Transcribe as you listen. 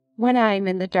when I'm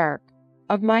in the dark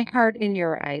of my heart in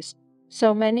your eyes,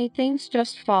 so many things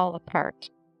just fall apart.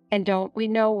 And don't we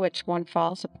know which one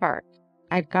falls apart?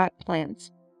 I've got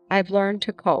plans. I've learned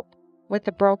to cope with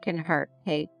a broken heart,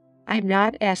 Kate. I'm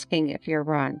not asking if you're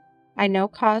wrong. I know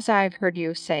 'cause I've heard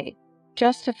you say,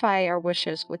 justify our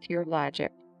wishes with your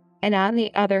logic. And on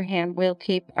the other hand, we'll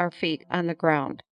keep our feet on the ground.